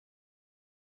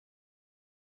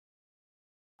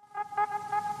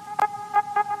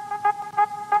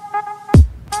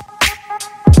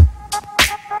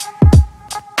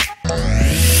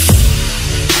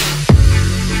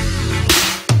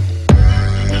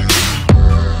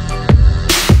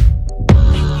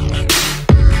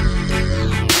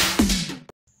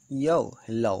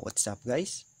Hello, what's up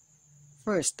guys?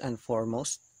 First and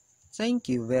foremost, thank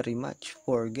you very much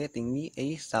for getting me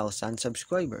 1,000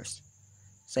 subscribers.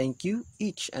 Thank you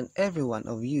each and every one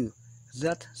of you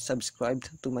that subscribed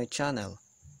to my channel.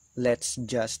 Let's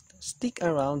just stick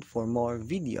around for more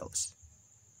videos.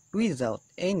 Without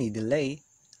any delay,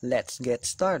 let's get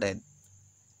started.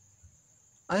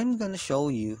 I'm gonna show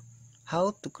you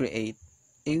how to create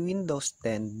a Windows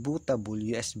 10 bootable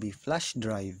USB flash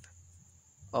drive.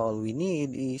 All we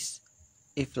need is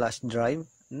a flash drive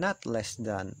not less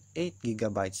than 8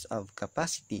 GB of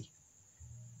capacity,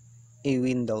 a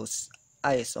Windows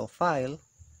ISO file,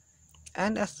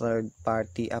 and a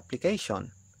third-party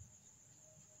application.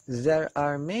 There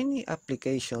are many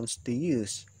applications to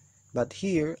use, but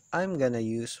here I'm gonna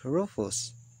use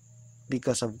Rufus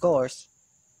because of course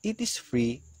it is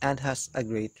free and has a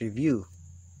great review.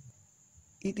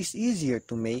 It is easier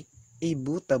to make a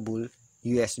bootable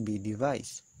USB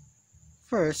device.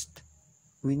 First,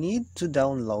 we need to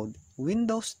download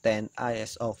Windows 10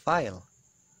 ISO file.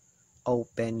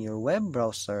 Open your web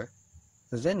browser,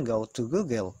 then go to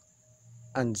Google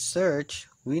and search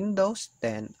Windows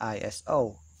 10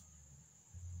 ISO.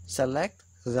 Select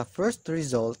the first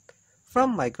result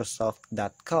from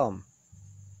Microsoft.com.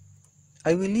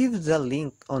 I will leave the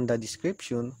link on the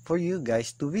description for you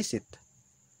guys to visit.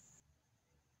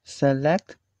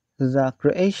 Select the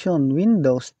Creation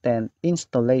Windows 10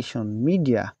 Installation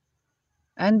Media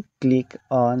and click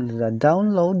on the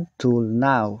Download tool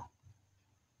now.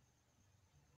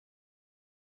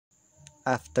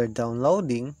 After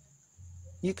downloading,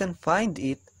 you can find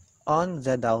it on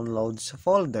the Downloads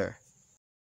folder.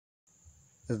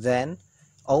 Then,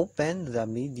 open the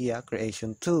Media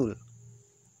Creation tool.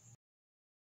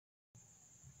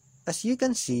 As you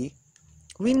can see,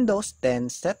 Windows 10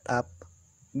 setup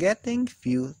getting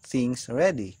few things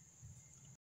ready.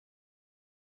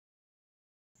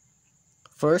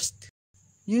 First,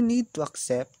 you need to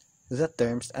accept the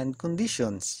terms and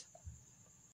conditions.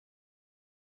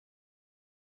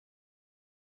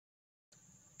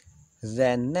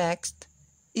 Then next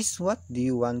is what do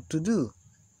you want to do.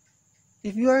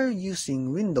 If you are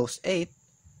using Windows 8,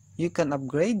 you can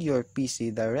upgrade your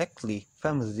PC directly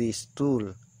from this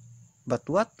tool. But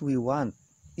what we want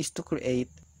is to create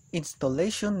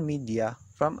installation media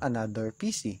from another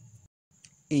PC,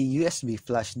 a USB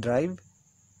flash drive,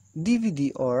 DVD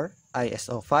or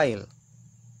ISO file.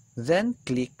 Then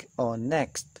click on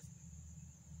Next.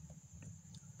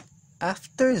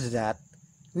 After that,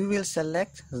 we will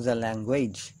select the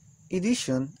language,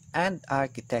 edition, and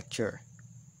architecture.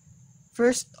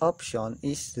 First option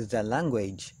is the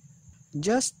language.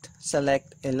 Just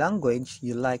select a language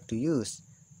you like to use.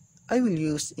 I will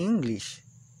use English.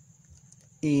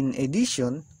 In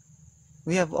edition,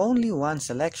 we have only one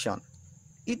selection.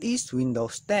 It is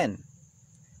Windows 10.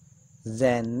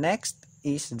 Then next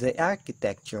is the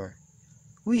architecture.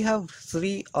 We have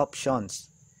three options: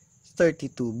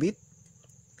 32-bit,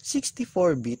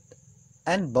 64-bit,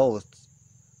 and both.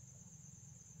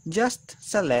 Just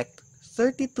select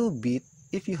 32-bit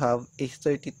if you have a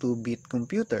 32-bit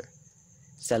computer.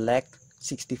 Select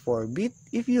 64-bit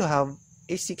if you have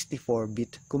a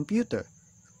 64-bit computer.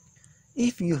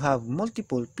 If you have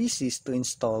multiple PCs to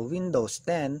install Windows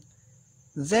 10,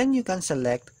 then you can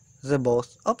select the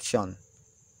both option.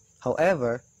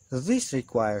 However, this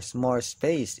requires more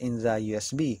space in the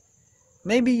USB.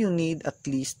 Maybe you need at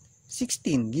least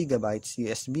 16 GB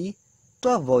USB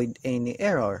to avoid any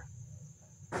error.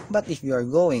 But if you are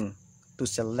going to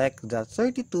select the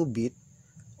 32-bit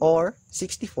or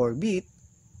 64-bit,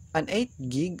 an 8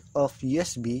 GB of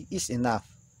USB is enough.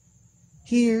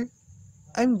 Here,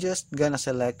 I'm just gonna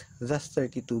select the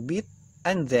 32-bit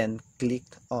and then click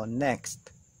on Next.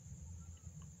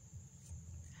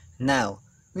 Now,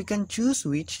 we can choose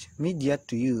which media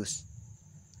to use.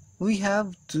 We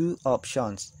have two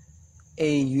options: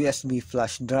 a USB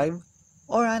flash drive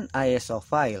or an ISO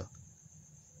file.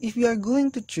 If you are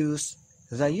going to choose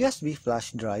the USB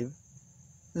flash drive,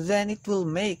 then it will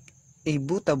make a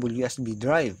bootable USB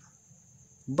drive.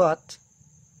 But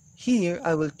here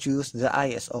I will choose the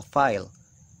ISO file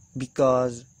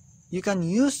because you can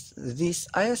use this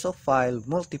ISO file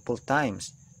multiple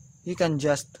times. You can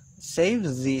just save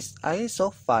this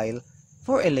ISO file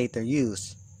for a later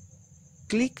use.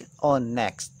 Click on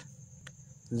Next.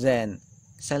 Then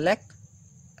select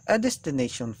a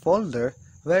destination folder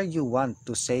where you want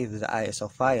to save the ISO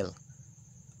file.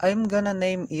 I'm gonna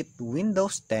name it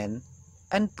Windows 10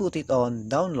 and put it on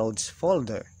Downloads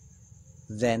folder.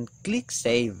 Then click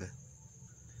Save.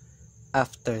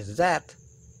 After that,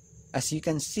 as you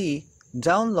can see,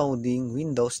 downloading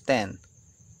Windows 10.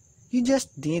 You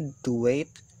just need to wait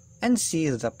and see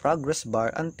the progress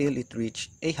bar until it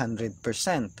reached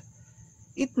 100%.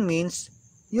 It means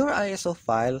your ISO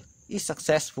file is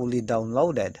successfully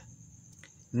downloaded.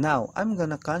 Now I'm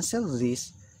gonna cancel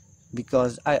this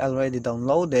because I already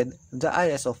downloaded the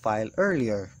ISO file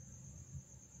earlier.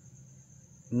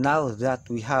 Now that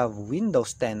we have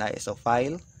Windows 10 ISO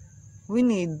file, we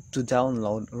need to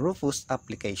download Rufus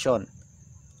application.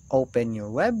 Open your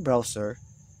web browser,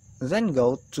 then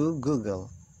go to Google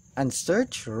and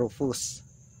search Rufus.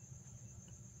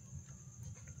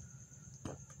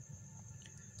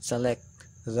 Select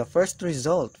the first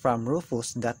result from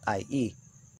rufus.ie.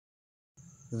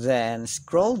 Then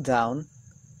scroll down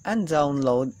and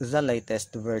download the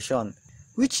latest version,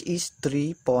 which is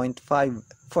 3.5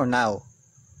 for now.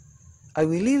 I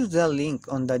will leave the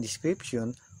link on the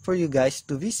description for you guys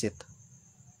to visit.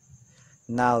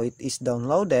 Now it is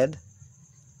downloaded.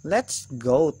 Let's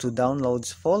go to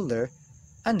Downloads folder,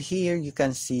 and here you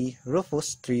can see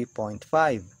Rufus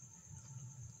 3.5.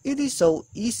 It is so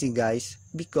easy guys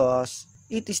because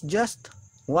it is just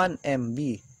 1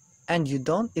 MB and you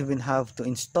don't even have to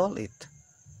install it.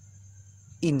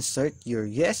 Insert your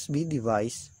USB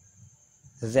device,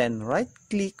 then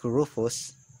right-click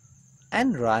Rufus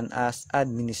and run as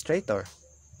administrator.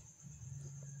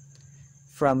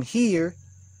 From here,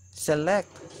 select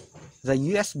the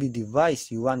USB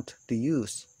device you want to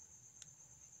use.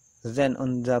 Then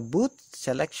on the boot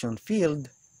selection field,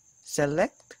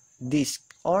 select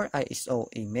disk or ISO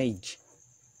image.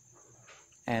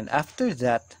 And after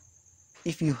that,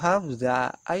 if you have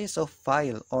the ISO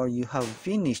file or you have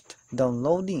finished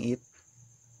downloading it,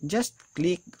 just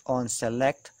click on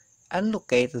select and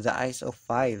locate the ISO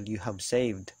file you have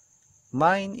saved.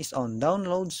 Mine is on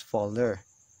Downloads folder.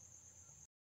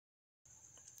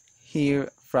 Here,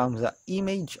 from the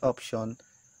image option,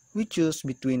 we choose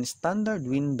between standard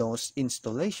Windows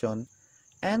installation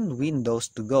and Windows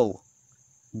to go.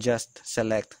 Just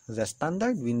select the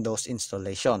standard Windows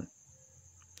installation.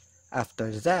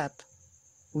 After that,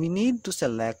 we need to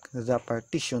select the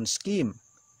partition scheme.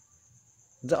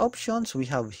 The options we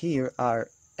have here are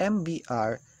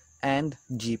MBR and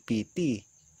GPT.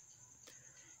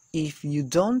 If you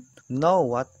don't know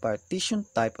what partition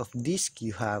type of disk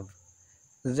you have,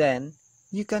 then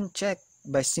you can check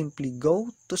by simply go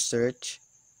to search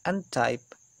and type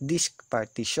disk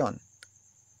partition.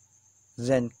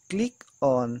 Then click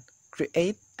on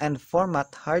create and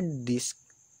format hard disk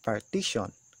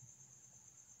partition.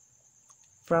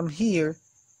 From here,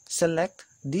 select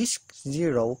disk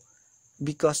 0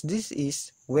 because this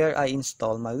is where I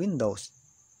install my Windows.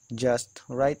 Just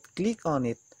right click on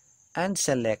it and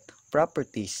select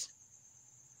properties.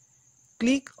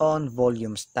 Click on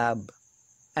volumes tab,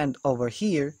 and over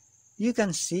here you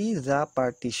can see the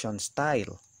partition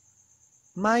style.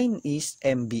 Mine is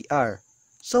MBR,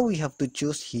 so we have to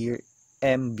choose here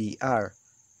MBR.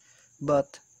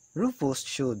 But Rufus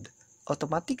should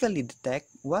automatically detect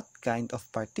what kind of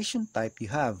partition type you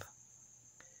have.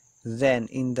 Then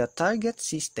in the target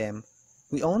system,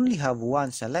 we only have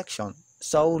one selection,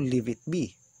 so leave it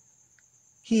be.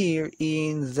 Here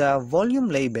in the volume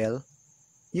label,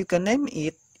 you can name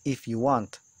it if you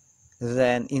want.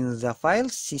 Then in the file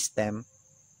system,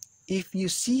 if you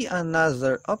see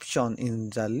another option in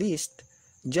the list,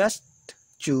 just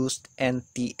choose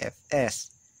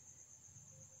NTFS.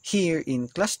 Here in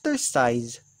cluster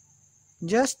size,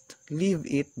 just leave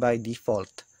it by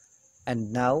default.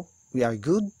 And now we are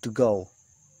good to go.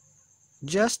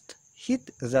 Just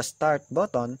hit the start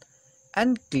button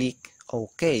and click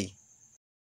OK.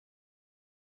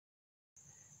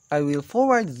 I will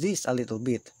forward this a little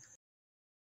bit.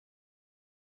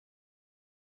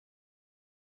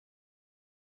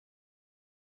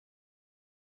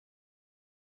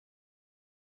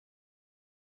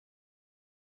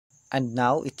 And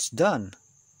now it's done.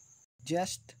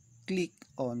 Just click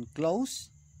on close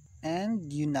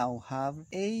and you now have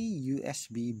a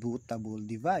USB bootable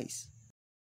device.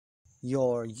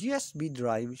 Your USB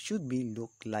drive should be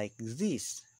look like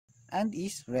this and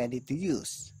is ready to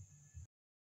use.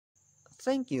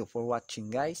 Thank you for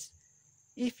watching guys.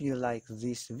 If you like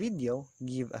this video,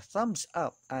 give a thumbs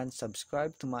up and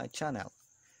subscribe to my channel.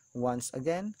 Once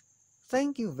again,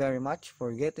 thank you very much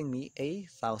for getting me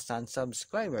 1,000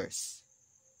 subscribers.